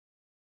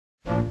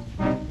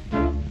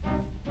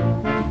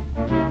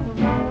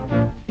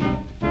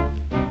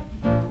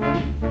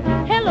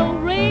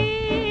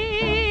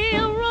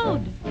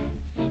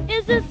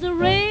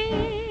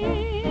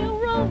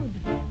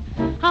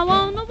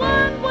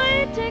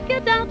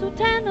get down to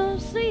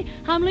Tennessee.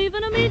 I'm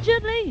leaving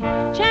immediately.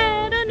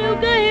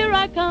 Chattanooga, here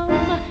I come.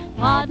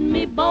 Pardon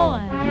me, boy,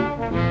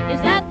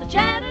 is that the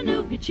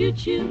Chattanooga Choo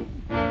Choo?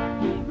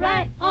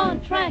 Right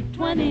on track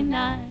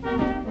 29.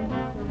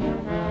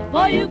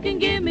 Boy, you can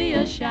give me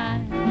a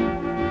shine.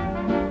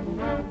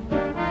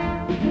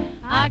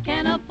 I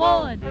can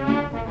afford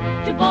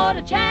to board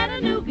a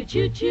Chattanooga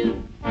Choo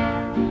Choo.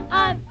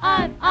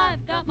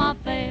 I've got my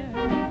fare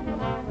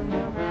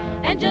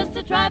and just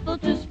a trifle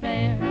to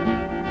spare.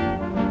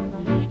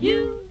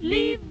 You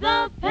leave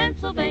the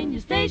Pennsylvania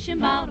station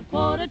about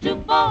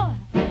 3:45.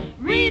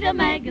 Read a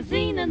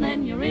magazine and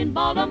then you're in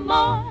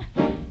Baltimore.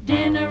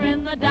 Dinner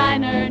in the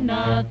diner,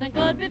 nothing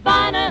could be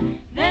finer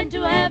than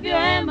to have your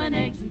ham and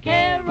eggs in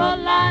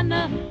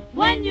Carolina.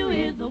 When you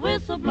hear the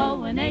whistle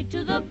blow and 8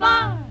 to the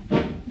bar,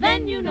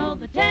 then you know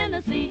that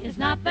Tennessee is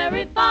not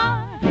very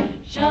far.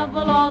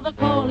 Shovel all the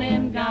coal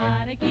in,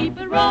 gotta keep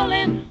it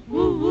rolling.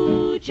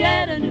 Woo-woo,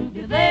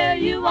 Chattanooga, there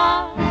you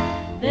are.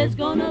 There's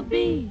gonna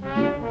be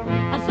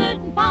a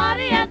certain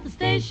party at the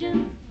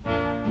station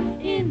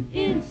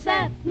in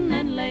satin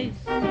and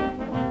lace.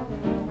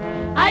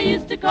 I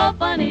used to call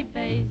Funny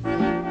Face.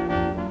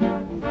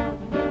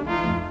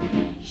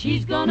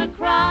 She's gonna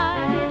cry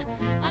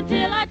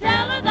until I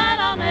tell her that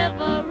I'll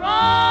never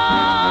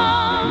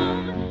roam.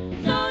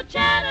 So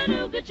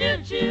Chattanooga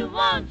choo-choo,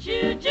 won't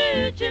you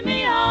choo-choo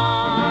me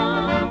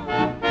home?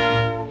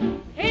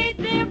 Hey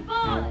there,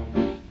 boy,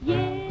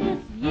 yes,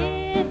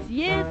 yes,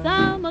 yes,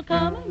 I'm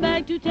a-coming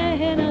back to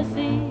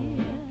Tennessee.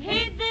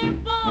 Hey there,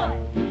 boy,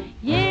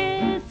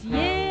 yes,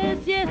 yes,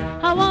 yes,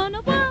 I want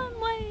a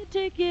one-way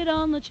ticket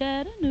on the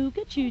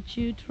Chattanooga Choo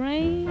Choo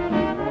train.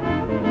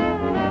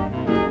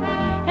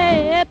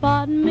 Hey,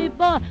 pardon me,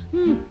 boy,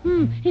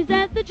 he's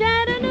at the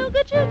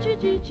Chattanooga Choo Choo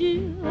Choo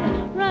Choo,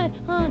 right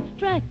on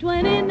track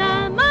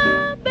 29.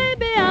 My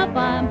baby, I'm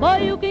fine, boy,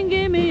 you can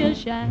give me a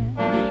shine.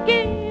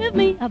 Give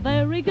me a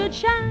very good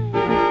shine.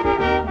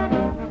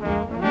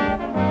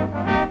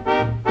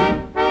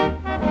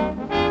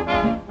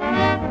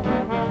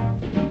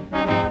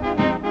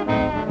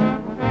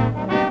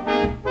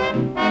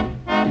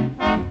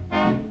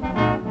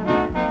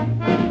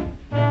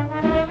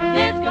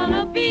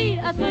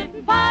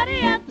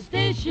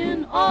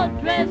 All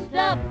dressed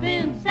up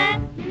in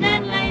satin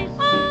and lace.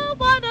 Oh,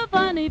 what a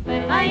funny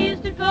face. I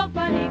used to call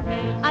Funny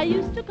Face. I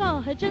used to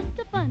call her just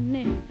a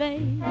funny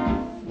face.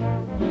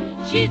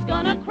 She's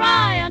gonna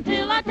cry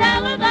until I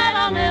tell her that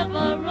I'll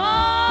never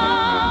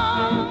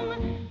roam.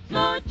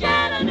 So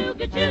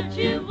Chattanooga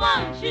choo-choo,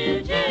 won't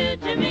you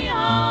choo-choo?